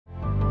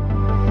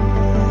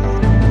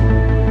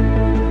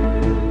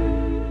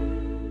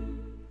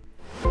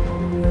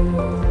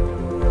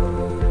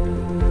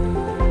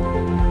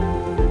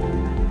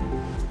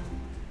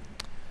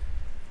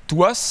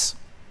To us,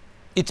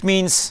 it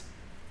means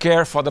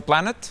care for the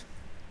planet,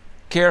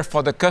 care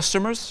for the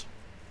customers,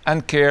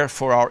 and care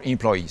for our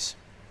employees.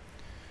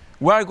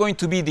 We are going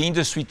to be the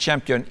industry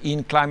champion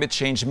in climate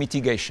change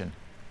mitigation,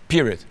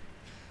 period.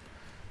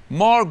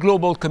 More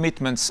global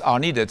commitments are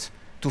needed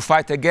to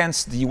fight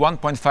against the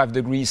 1.5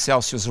 degrees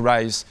Celsius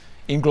rise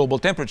in global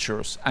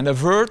temperatures and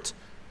avert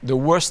the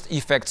worst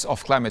effects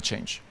of climate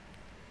change.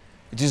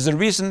 It is the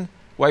reason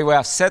why we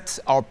have set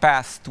our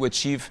path to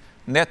achieve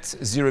net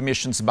zero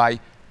emissions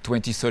by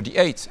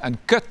 2038 and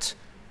cut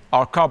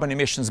our carbon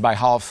emissions by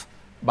half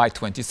by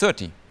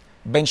 2030,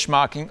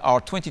 benchmarking our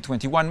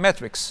 2021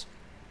 metrics.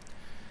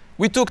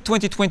 We took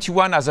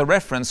 2021 as a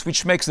reference,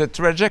 which makes the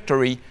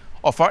trajectory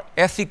of our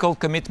ethical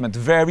commitment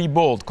very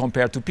bold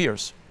compared to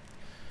peers.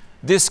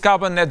 This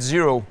carbon net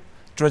zero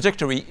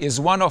trajectory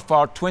is one of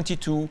our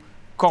 22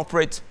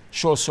 corporate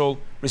social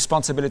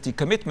responsibility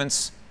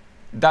commitments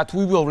that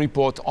we will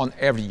report on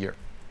every year.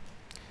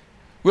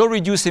 We'll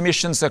reduce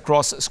emissions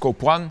across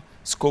Scope 1,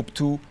 Scope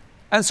 2,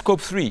 and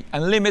Scope 3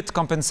 and limit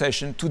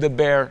compensation to the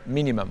bare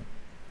minimum.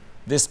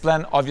 This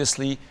plan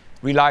obviously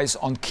relies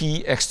on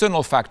key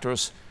external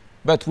factors,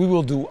 but we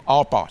will do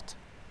our part.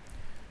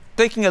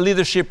 Taking a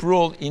leadership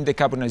role in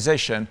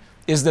decarbonization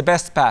is the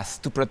best path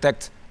to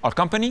protect our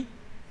company,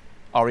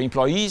 our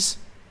employees,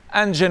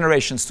 and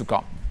generations to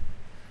come.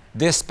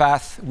 This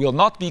path will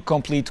not be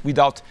complete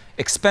without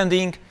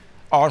expanding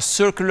our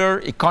circular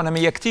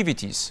economy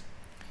activities.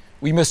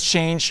 We must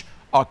change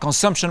our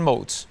consumption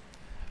modes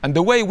and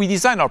the way we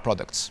design our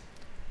products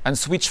and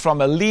switch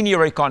from a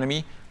linear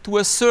economy to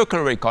a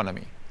circular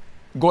economy,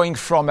 going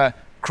from a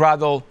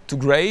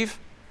cradle-to-grave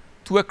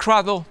to a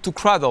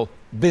cradle-to-cradle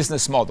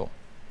business model.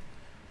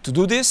 To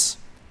do this,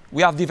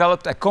 we have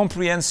developed a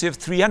comprehensive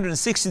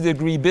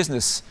 360-degree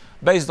business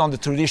based on the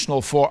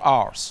traditional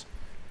 4 Rs: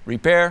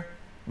 repair,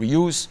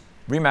 reuse,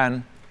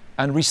 reman,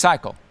 and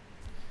recycle.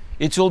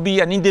 It will be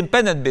an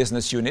independent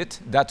business unit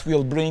that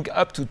will bring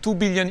up to 2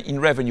 billion in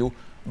revenue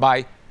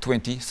by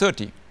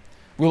 2030.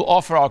 We'll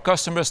offer our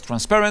customers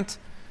transparent,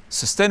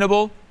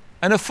 sustainable,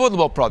 and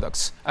affordable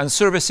products and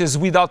services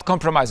without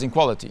compromising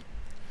quality.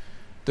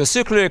 The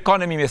circular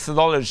economy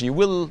methodology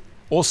will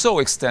also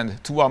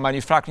extend to our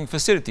manufacturing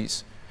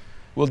facilities.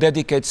 We'll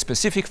dedicate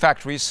specific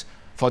factories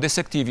for this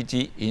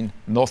activity in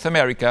North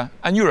America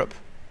and Europe.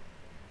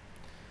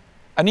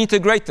 An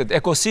integrated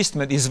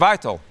ecosystem is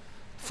vital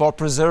for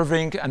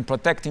preserving and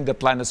protecting the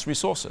planet's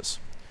resources.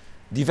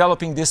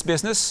 Developing this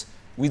business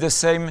with the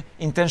same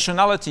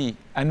intentionality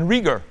and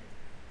rigor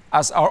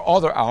as our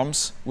other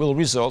arms will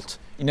result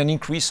in an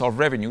increase of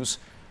revenues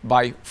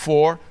by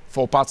 4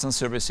 for parts and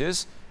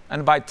services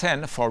and by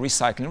 10 for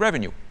recycling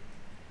revenue.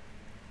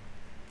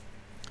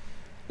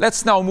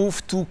 Let's now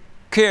move to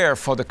care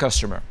for the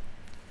customer.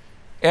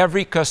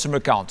 Every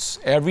customer counts.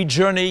 Every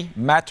journey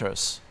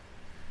matters.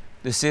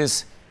 This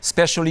is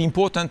especially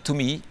important to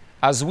me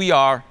as we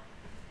are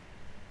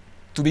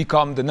to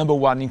become the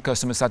 #1 in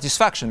customer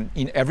satisfaction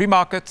in every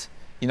market,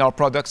 in our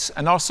products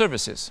and our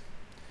services.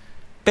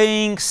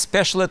 Paying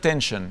special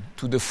attention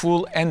to the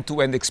full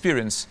end-to-end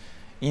experience,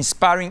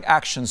 inspiring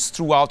actions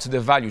throughout the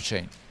value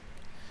chain.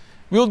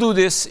 We'll do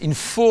this in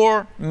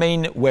 4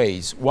 main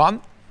ways.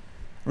 1,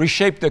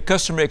 reshape the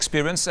customer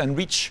experience and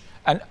reach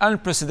an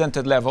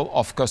unprecedented level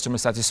of customer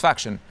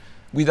satisfaction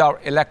with our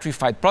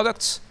electrified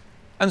products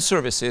and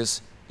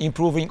services,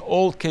 improving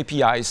all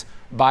KPIs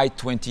by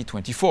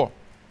 2024.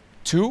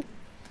 2,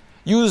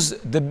 use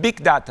the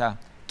big data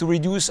to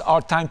reduce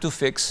our time to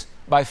fix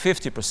by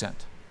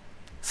 50%.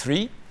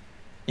 3,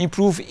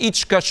 improve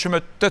each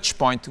customer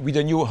touchpoint with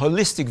a new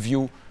holistic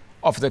view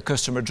of the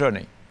customer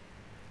journey.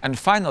 And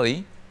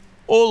finally,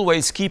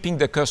 always keeping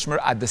the customer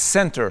at the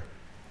center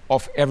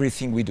of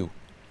everything we do.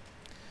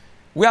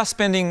 We are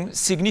spending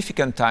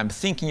significant time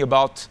thinking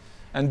about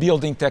and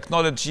building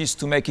technologies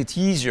to make it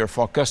easier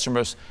for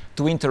customers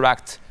to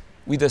interact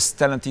with the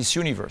Stellantis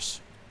universe.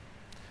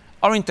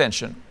 Our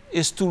intention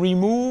is to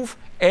remove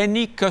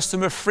any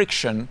customer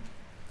friction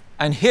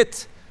and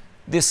hit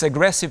this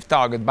aggressive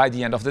target by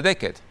the end of the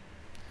decade.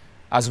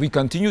 As we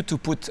continue to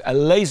put a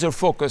laser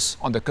focus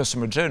on the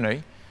customer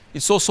journey,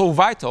 it's also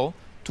vital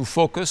to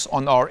focus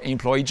on our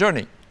employee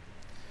journey.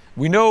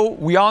 We know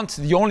we aren't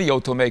the only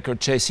automaker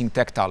chasing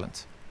tech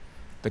talent.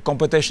 The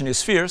competition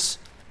is fierce,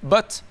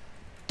 but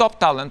top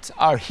talent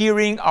are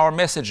hearing our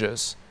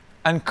messages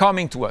and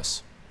coming to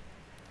us.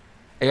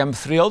 I am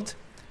thrilled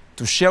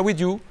to share with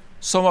you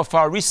some of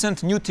our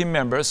recent new team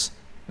members,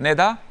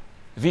 Neda,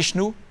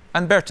 Vishnu,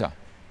 and Berta.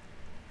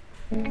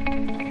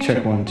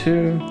 Check 1,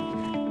 2.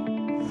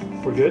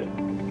 We're good?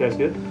 You guys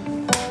good?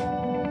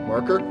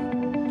 Marker?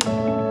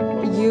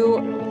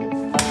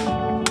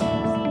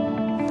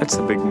 That's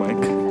a big mic.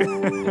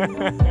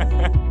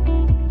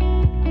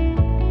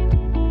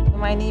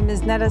 My name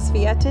is Neda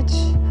Svijetic.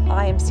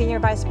 I am Senior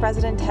Vice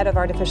President, Head of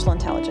Artificial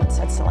Intelligence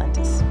at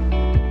Stellantis.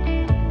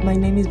 My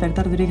name is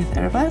Berta Rodriguez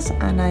Herbas,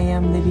 and I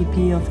am the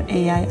VP of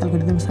AI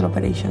Algorithms and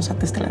Operations at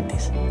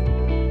Stellantis.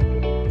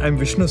 I'm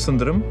Vishnu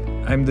Sundaram.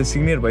 I'm the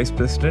Senior Vice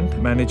President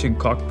managing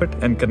Cockpit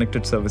and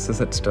Connected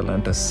Services at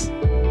Stellantis.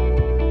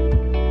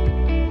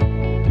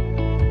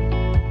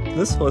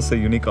 This was a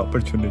unique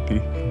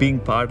opportunity, being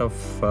part of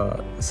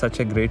such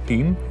a great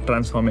team,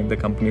 transforming the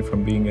company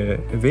from being a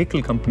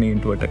vehicle company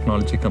into a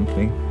technology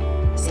company.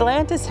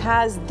 Stellantis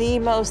has the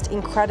most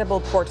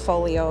incredible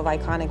portfolio of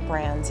iconic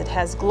brands. It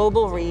has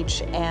global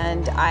reach,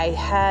 and I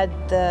had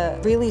the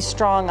really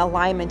strong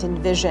alignment and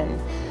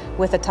vision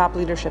with the top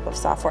leadership of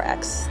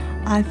SoftwareX.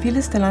 I feel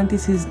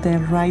Stellantis is the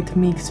right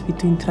mix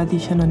between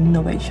tradition and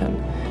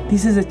innovation.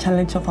 This is a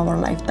challenge of our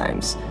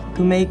lifetimes,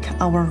 to make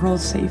our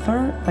roads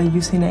safer by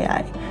using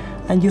AI.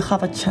 And you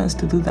have a chance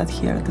to do that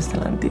here at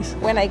Stellantis.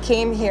 When I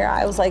came here,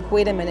 I was like,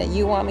 wait a minute,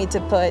 you want me to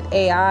put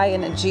AI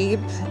in a Jeep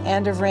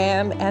and a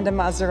Ram and a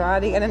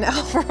Maserati and an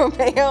Alfa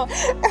Romeo?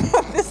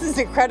 This is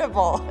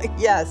incredible.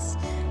 Yes,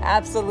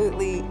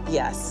 absolutely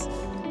yes.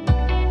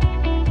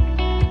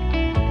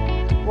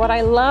 What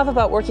I love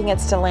about working at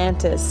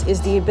Stellantis is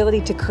the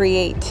ability to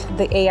create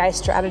the AI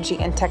strategy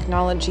and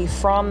technology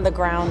from the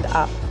ground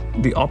up.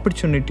 The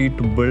opportunity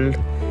to build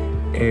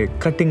a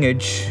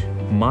cutting-edge,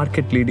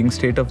 market-leading,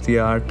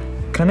 state-of-the-art,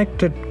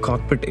 connected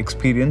cockpit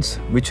experience,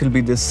 which will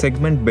be the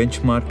segment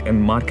benchmark and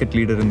market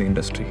leader in the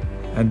industry.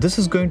 And this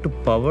is going to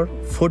power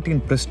 14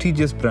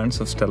 prestigious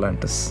brands of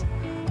Stellantis.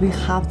 We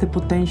have the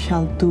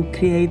potential to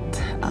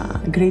create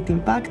great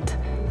impact,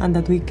 and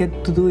that we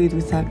get to do it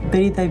with a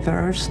very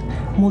diverse,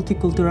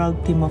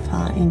 multicultural team of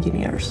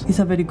engineers. It's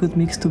a very good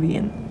mix to be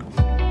in.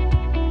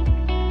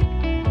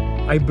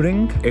 I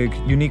bring a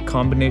unique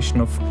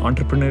combination of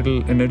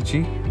entrepreneurial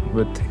energy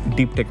with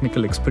deep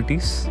technical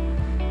expertise.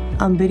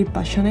 I'm very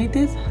passionate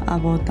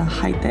about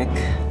high tech.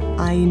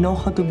 I know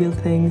how to build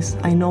things.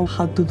 I know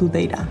how to do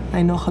data.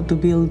 I know how to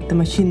build the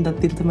machine that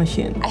built the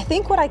machine. I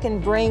think what I can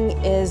bring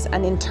is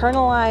an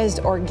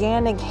internalized,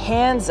 organic,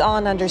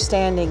 hands-on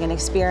understanding and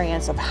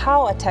experience of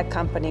how a tech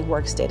company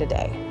works day to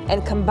day,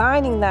 and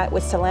combining that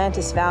with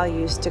Stellantis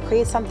values to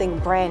create something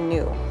brand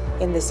new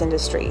in this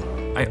industry.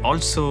 I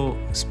also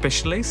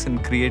specialize in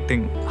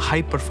creating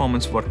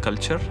high-performance work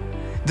culture.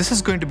 This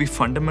is going to be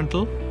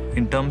fundamental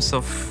in terms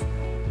of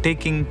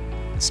taking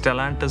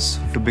Stellantis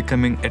to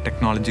becoming a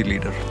technology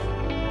leader.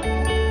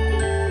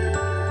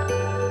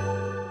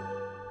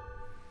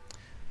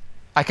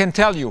 I can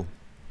tell you,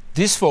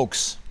 these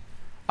folks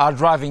are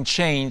driving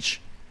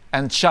change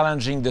and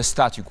challenging the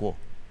status quo.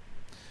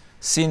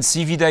 Since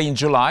EV Day in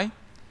July,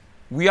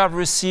 we have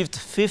received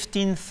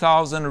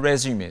 15,000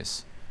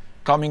 resumes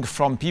coming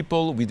from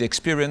people with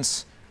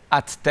experience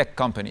at tech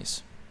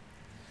companies.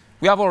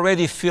 We have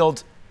already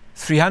filled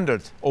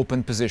 300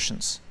 open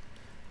positions.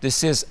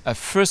 This is a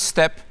first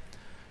step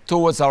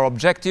towards our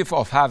objective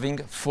of having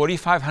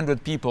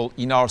 4,500 people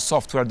in our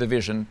software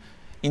division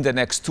in the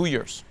next 2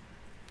 years.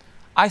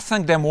 I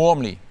thank them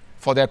warmly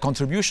for their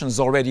contributions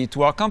already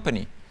to our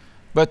company,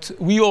 but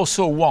we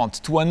also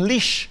want to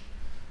unleash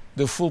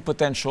the full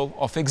potential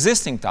of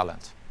existing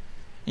talent,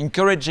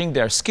 encouraging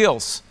their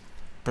skills,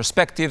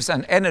 perspectives,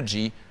 and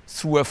energy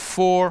through a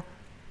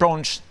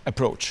four-pronged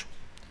approach.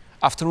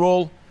 After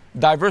all,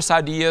 diverse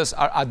ideas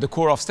are at the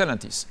core of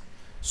Stellantis.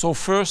 So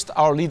first,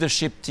 our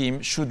leadership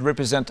team should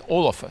represent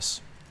all of us.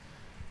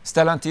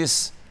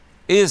 Stellantis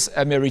is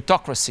a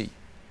meritocracy,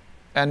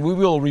 and we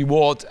will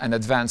reward and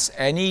advance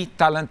any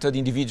talented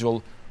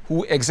individual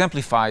who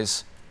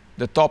exemplifies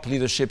the top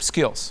leadership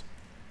skills.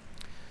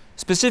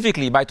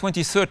 Specifically, by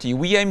 2030,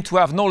 we aim to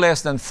have no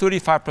less than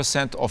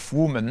 35% of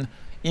women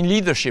in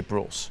leadership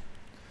roles.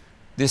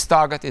 This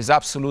target is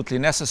absolutely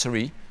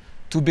necessary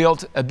to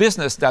build a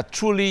business that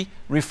truly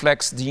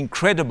reflects the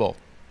incredible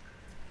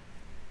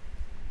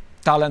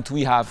talent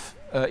we have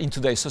in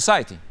today's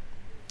society.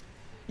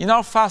 In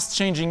our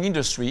fast-changing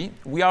industry,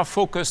 we are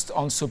focused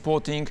on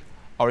supporting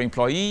our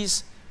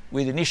employees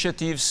with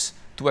initiatives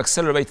to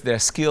accelerate their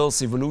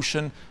skills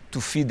evolution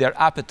to feed their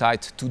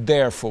appetite to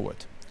dare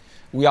forward.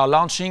 We are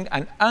launching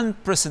an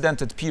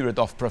unprecedented period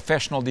of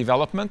professional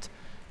development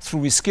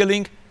through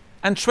reskilling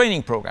and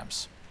training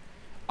programs.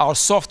 Our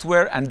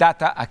Software and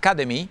Data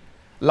Academy,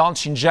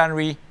 launched in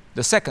January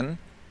the 2nd,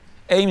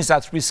 aims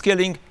at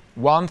reskilling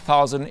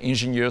 1,000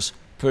 engineers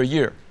per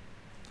year.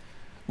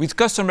 With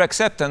customer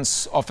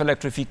acceptance of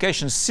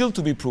electrification still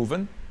to be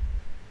proven,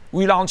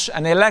 we launched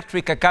an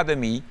Electric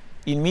Academy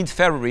in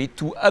mid-February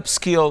to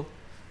upskill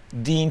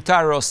the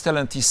entire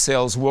Stellantis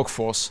sales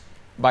workforce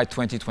by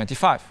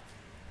 2025.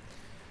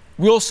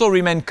 We also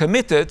remain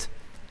committed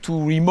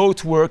to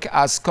remote work,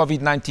 as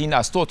COVID-19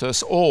 has taught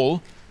us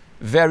all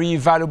very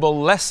valuable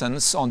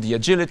lessons on the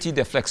agility,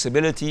 the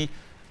flexibility,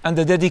 and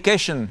the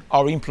dedication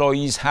our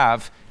employees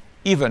have,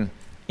 even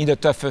in the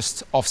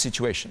toughest of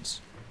situations.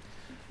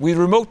 With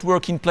remote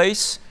work in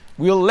place,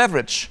 we'll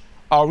leverage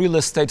our real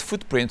estate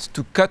footprint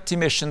to cut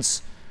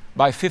emissions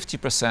by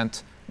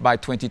 50% by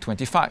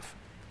 2025,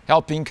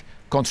 helping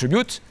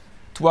contribute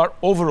to our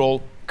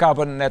overall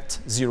carbon net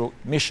zero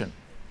mission.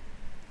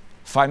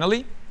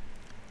 Finally,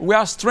 we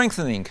are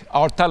strengthening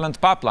our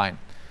talent pipeline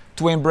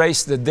to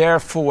embrace the dare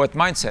forward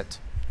mindset.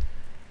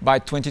 By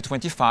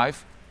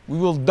 2025, we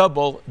will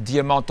double the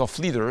amount of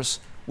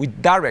leaders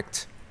with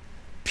direct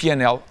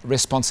P&L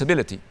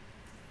responsibility.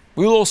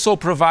 We will also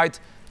provide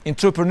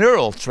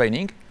entrepreneurial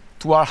training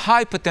to our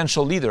high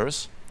potential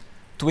leaders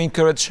to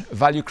encourage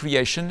value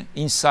creation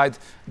inside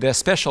their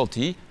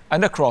specialty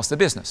and across the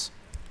business.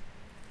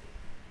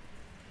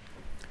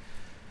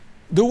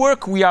 The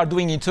work we are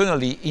doing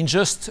internally in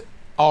just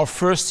our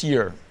first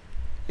year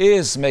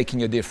is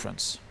making a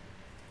difference.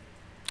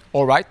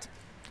 All right,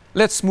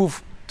 let's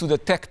move to the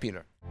tech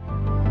pillar.